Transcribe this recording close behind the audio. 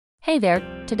Hey there,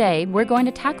 today we're going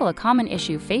to tackle a common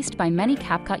issue faced by many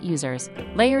CapCut users: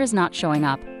 layers not showing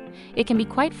up. It can be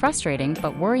quite frustrating,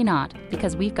 but worry not,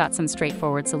 because we've got some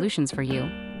straightforward solutions for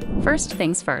you. First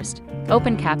things first,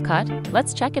 open CapCut.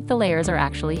 Let's check if the layers are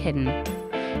actually hidden.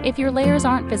 If your layers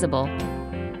aren't visible,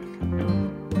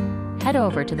 head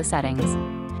over to the settings.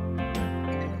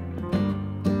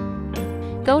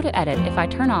 Go to Edit if I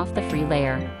turn off the free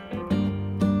layer.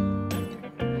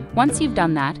 Once you've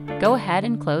done that, go ahead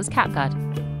and close CapCut.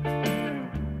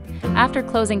 After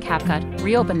closing CapCut,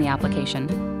 reopen the application.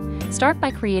 Start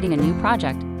by creating a new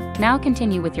project. Now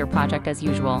continue with your project as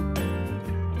usual.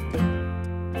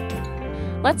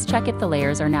 Let's check if the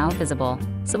layers are now visible.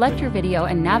 Select your video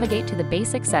and navigate to the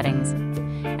basic settings.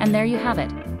 And there you have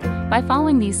it. By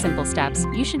following these simple steps,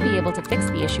 you should be able to fix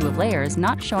the issue of layers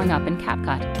not showing up in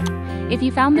CapCut. If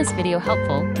you found this video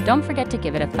helpful, don't forget to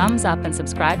give it a thumbs up and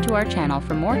subscribe to our channel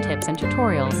for more tips and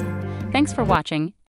tutorials. Thanks for watching,